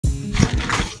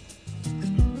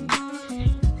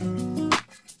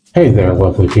Hey there,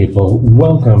 lovely people.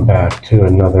 Welcome back to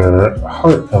another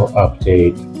heartfelt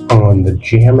update on the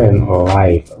JAMin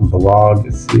Life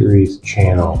vlog series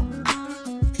channel.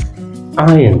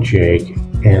 I am Jake,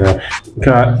 and I've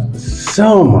got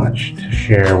so much to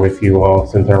share with you all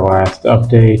since our last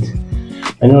update.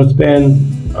 I know it's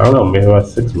been, I don't know, maybe about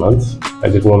 6 months. I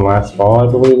did one last fall,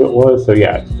 I believe it was. So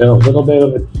yeah, it's been a little bit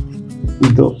of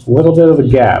a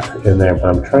gap in there, but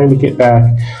I'm trying to get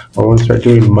back. I want to start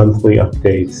doing monthly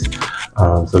updates.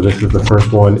 So this is the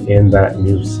first one in that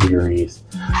new series.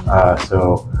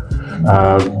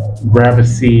 Grab a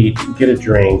seat, get a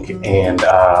drink, and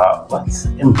let's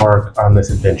embark on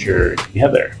this adventure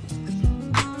together.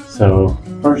 So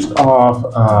first off,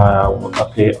 we'll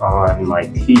update on my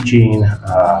teaching.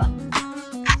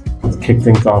 Let's kick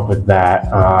things off with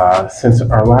that. Since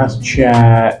our last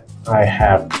chat, I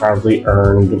have probably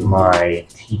earned my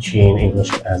teaching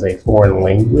English as a foreign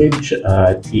language,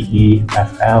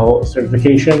 TEFL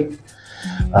certification.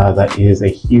 That is a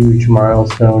huge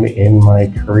milestone in my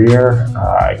career.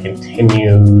 I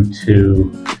continue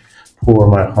to pour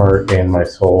my heart and my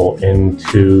soul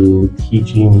into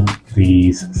teaching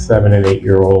these 7 and 8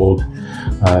 year old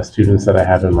students that I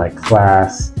have in my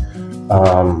class.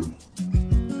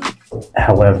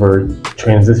 However,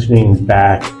 transitioning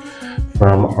back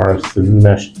from our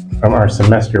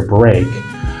semester break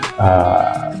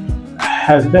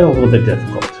has been a little bit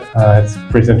difficult. It's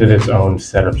presented its own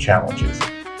set of challenges.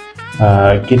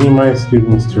 Getting my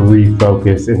students to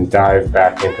refocus and dive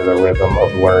back into the rhythm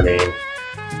of learning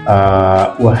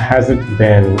hasn't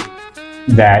been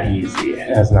that easy. It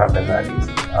has not been that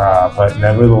easy. But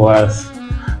nevertheless,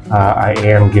 I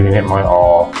am giving it my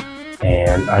all,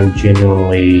 and I'm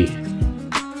genuinely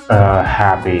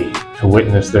happy to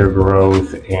witness their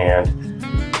growth and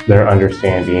their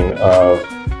understanding of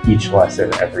each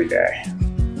lesson every day.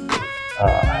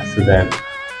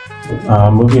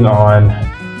 Moving on,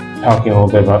 talking a little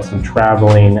bit about some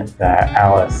traveling that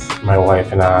Alice, my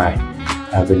wife, and I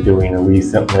have been doing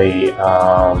recently.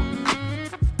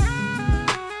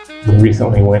 We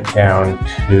recently went down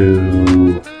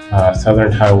to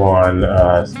southern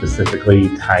Taiwan, specifically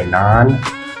Tainan,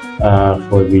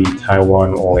 for the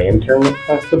Taiwan Lantern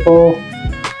Festival.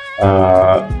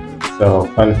 So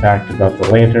fun fact about the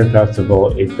Lantern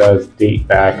Festival, it does date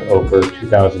back over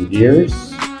 2,000 years,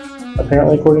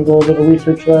 apparently, according to a little bit of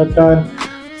research that I've done.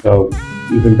 So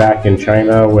even back in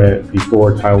China,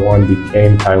 before Taiwan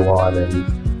became Taiwan and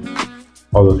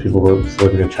all those people were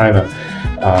living in China,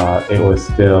 it was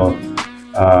still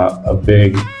a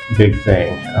big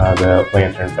thing, the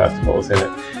Lantern Festivals, and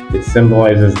it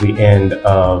symbolizes the end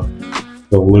of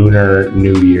the Lunar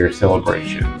New Year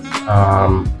celebrations.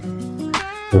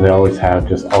 So they always have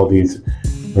just all these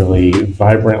really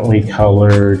vibrantly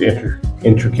colored,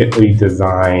 intricately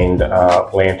designed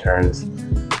lanterns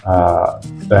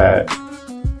that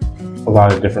a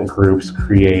lot of different groups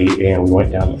create. And we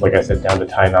went down, like I said, down to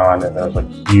Tainan, and there was a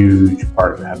huge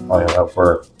part that had probably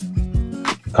over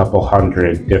a couple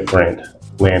hundred different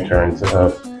lanterns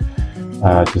of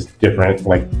just different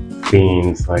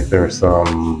themes. Like there's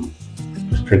some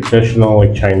traditional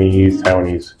Chinese,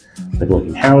 Taiwanese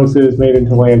looking houses made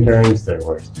into lanterns. There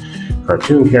were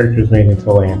cartoon characters made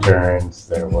into lanterns.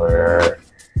 There were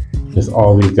just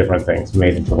all these different things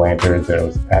made into lanterns, and it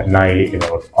was at night, and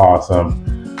it was awesome.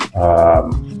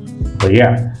 But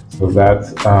yeah, so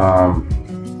that's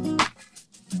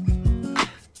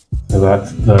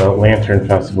the Lantern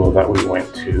Festival that we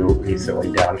went to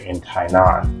recently down in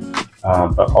Tainan.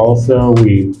 But also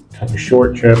we took a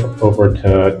short trip over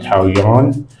to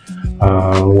Taiwan,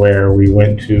 where we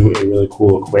went to a really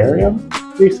cool aquarium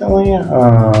recently.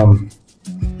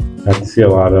 Got to see a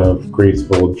lot of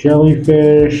graceful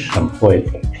jellyfish, some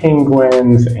playful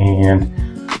penguins, and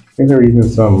I think there were even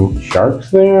some sharks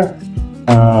there,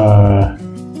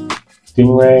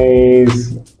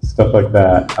 stingrays, stuff like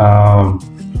that.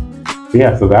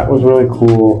 Yeah, so that was really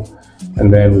cool.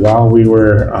 And then while we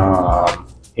were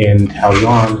in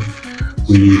Taiwan,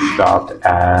 we stopped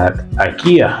at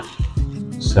IKEA.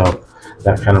 So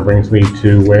that kind of brings me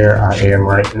to where I am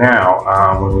right now.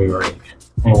 When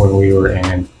we were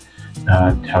in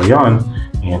Taiwan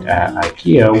and at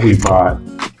IKEA, we bought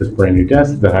this brand new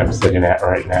desk that I'm sitting at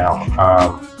right now.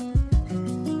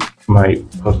 Might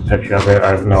post a picture of it.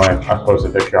 I know I've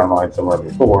posted a picture online somewhere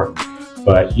before,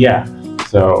 but yeah.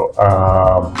 So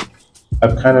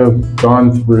I've kind of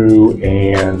gone through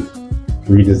and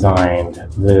redesigned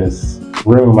this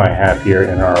room I have here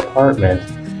in our apartment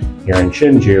here in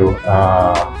Hsinchu.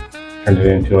 Turned it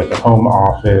into a home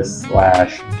office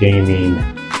 / gaming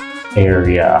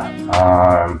area.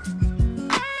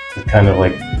 It's kind of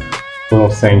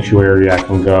little sanctuary I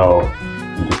can go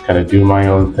and just kind of do my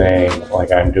own thing,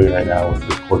 like I'm doing right now with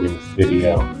recording this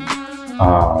video.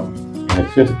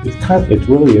 And it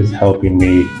really is helping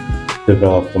me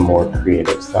develop the more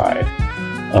creative side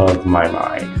of my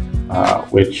mind,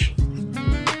 which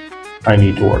I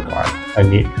need to work on.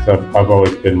 Because I've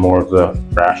always been more of the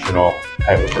rational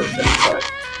type of person, but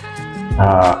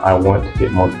I want to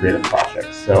get more creative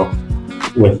projects. So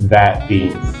with that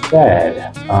being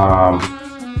said,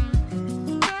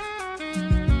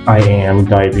 I am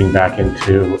diving back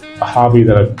into a hobby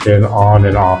that I've been on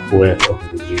and off with over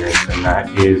the years, and that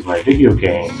is my video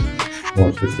games,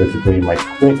 more specifically my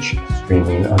Twitch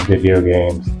streaming of video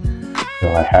games.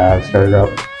 So I have started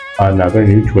up another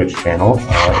new Twitch channel.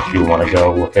 If you want to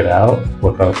go look it up,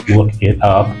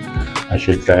 I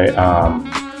should say,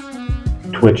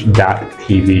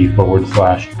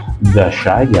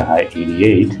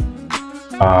 twitch.tv/theshyguy88.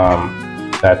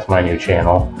 That's my new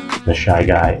channel, the Shy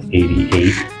Guy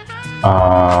 88.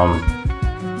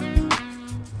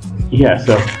 Yeah,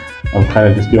 so I'm kind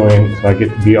of just doing, so I get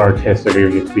to be artistic, I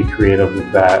get to be creative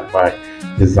with that by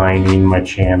designing my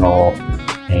channel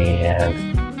and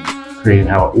creating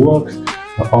how it looks,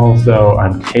 but also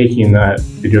I'm taking that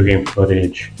video game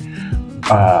footage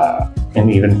and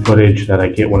even footage that I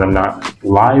get when I'm not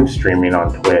live streaming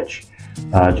on Twitch,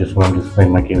 just when I'm just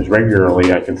playing my games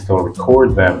regularly, I can still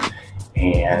record them,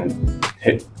 and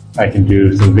I can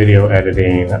do some video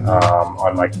editing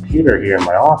on my computer here in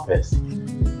my office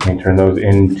and turn those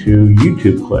into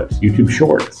YouTube clips, YouTube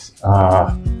shorts,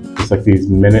 just like these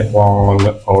minute long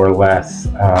or less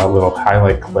little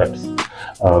highlight clips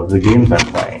of the games I'm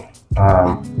playing.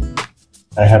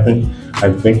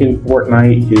 I'm thinking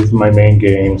Fortnite is my main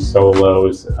game,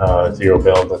 solos, zero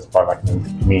build. That's probably not going to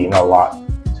mean a lot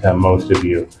to most of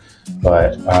you,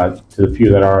 but to the few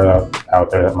that are out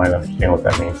there that might understand what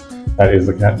that means, that is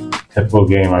the kind of typical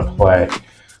game I play.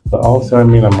 But also, I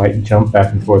might jump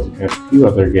back and forth between a few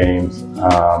other games,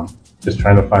 just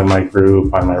trying to find my groove,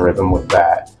 find my rhythm with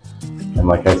that. And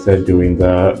like I said, doing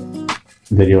the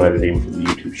video editing for the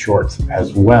YouTube shorts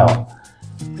as well.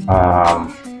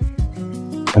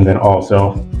 And then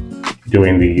also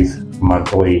doing these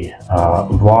monthly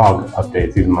vlog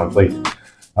updates, these monthly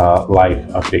life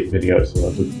update videos. So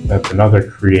that's another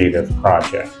creative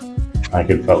project I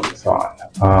could focus on.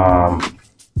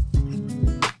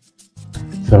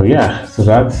 So yeah, so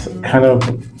that's kind of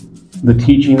the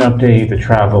teaching update, the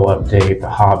travel update, the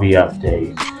hobby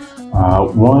update.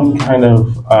 One kind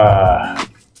of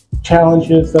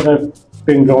challenges that I've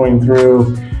been going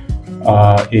through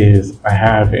is I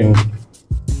have been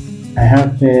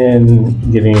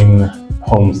getting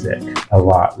homesick a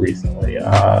lot recently,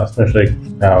 especially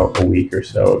about a week or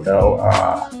so ago.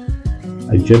 I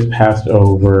just passed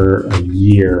over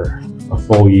a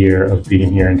full year of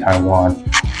being here in Taiwan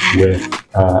with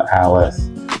Alice.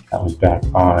 That was back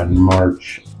on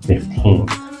March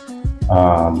 15th,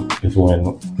 is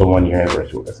when the 1 year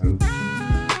anniversary was. And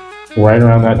right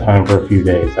around that time, for a few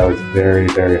days, I was very,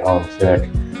 very homesick.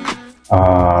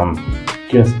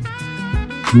 Just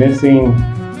missing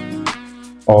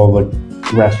all the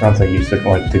restaurants I used to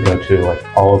like to go to, like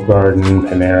Olive Garden,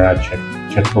 Panera,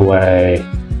 Chick-fil-A,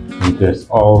 and just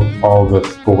all the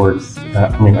sports.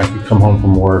 I could come home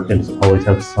from work and always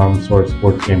have some sort of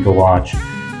sports game to watch.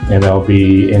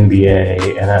 MLB,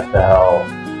 NBA, NFL,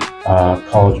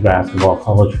 college basketball,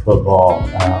 college football,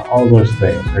 all those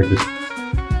things are just.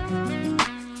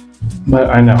 But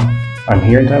I know I'm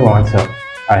here in Taiwan,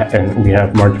 and we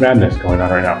have March Madness going on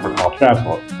right now for college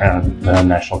basketball, and the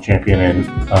national champion in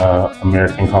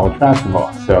American college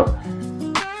basketball. So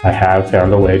I have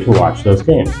found a way to watch those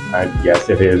games. Yes,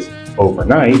 it is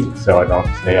overnight, so I don't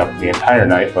stay up the entire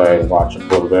night, but I watch a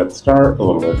little bit at the start, a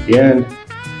little bit at the end.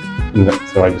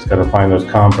 So I just got to find those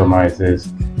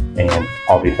compromises, and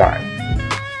I'll be fine.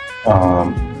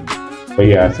 But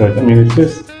yeah, so it's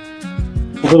just a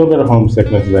little bit of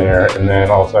homesickness there, and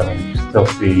then also, you still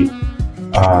see.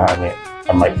 I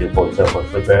might do voiceover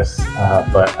for this,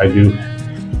 but I do.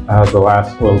 The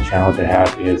last little challenge I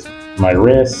have is my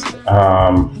wrist.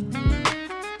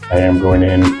 I am going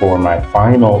in for my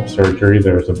final surgery.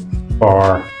 There's a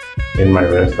bar in my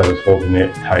wrist that is holding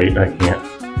it tight. I can't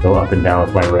go up and down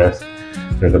with my wrist.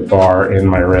 There's a bar in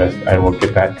my wrist. I will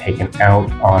get that taken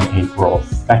out on April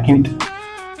 2nd.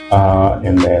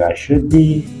 And then I should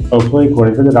be, hopefully,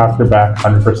 according to the doctor, back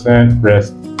 100%,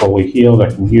 wrist fully healed. I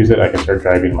can use it. I can start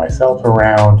driving myself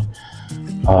around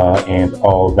and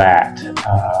all that.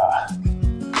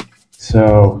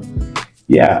 So,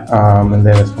 yeah. And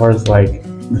then as far as like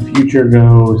the future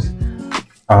goes,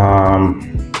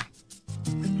 I'm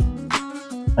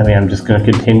just going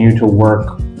to continue to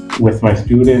work with my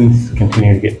students,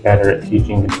 continue to get better at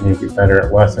teaching, continue to get better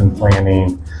at lesson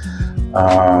planning.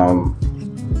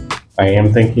 I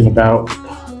am thinking about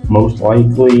most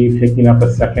likely picking up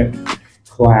a second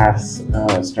class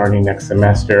starting next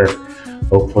semester.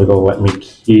 Hopefully they'll let me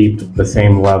keep the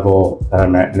same level that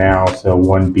I'm at now, so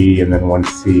 1B and then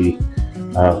 1C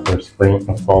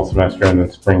for fall semester, and then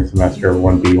spring semester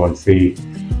 1B, 1C.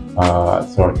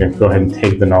 So I can go ahead and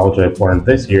take the knowledge I've learned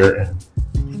this year and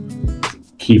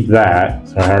keep that.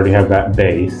 So I already have that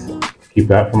base. Keep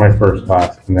that for my first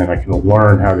class, and then I can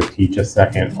learn how to teach a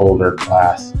second older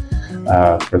class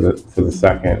for the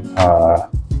second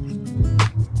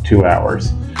 2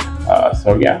 hours.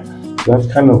 So yeah, that's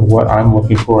kind of what I'm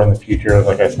looking for in the future.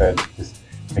 Like I said, just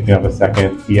picking up a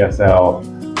second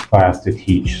ESL class to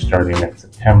teach starting next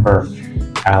September.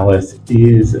 Alice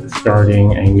is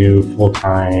starting a new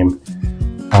full-time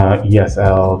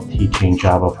ESL teaching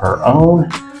job of her own.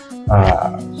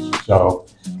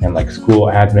 And like school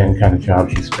admin kind of job.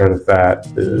 She started that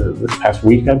this past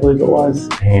week, I believe it was.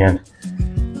 And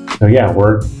so yeah,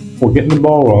 we're getting the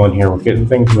ball rolling here. We're getting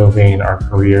things moving. Our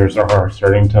careers are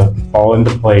starting to fall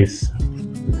into place.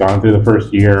 We've gone through the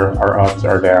first year, our ups,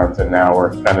 our downs, and now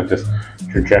we're kind of just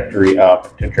trajectory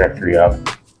up.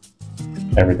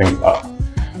 Everything's up.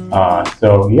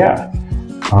 So yeah.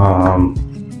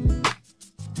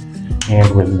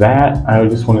 And with that, I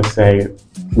just want to say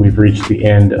we've reached the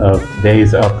end of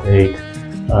today's update.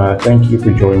 Thank you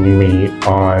for joining me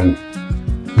on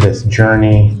this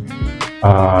journey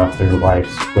through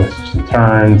life's twists and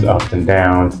turns, ups and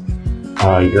downs.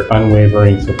 Your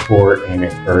unwavering support and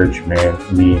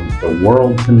encouragement means the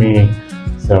world to me.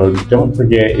 So don't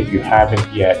forget, if you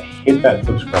haven't yet, hit that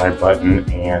subscribe button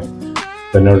and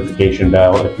the notification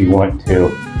bell if you want to.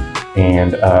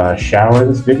 And shower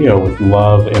this video with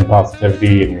love and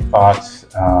positivity and your thoughts.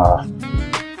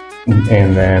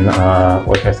 And then,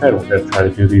 like I said, we're going to try to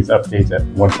do these updates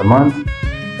once a month.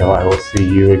 So I will see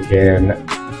you again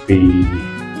at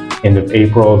the end of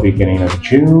April, beginning of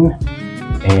June.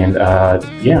 And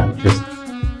yeah,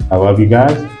 I love you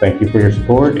guys. Thank you for your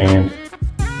support, and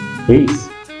peace.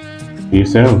 See you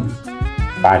soon.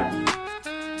 Bye.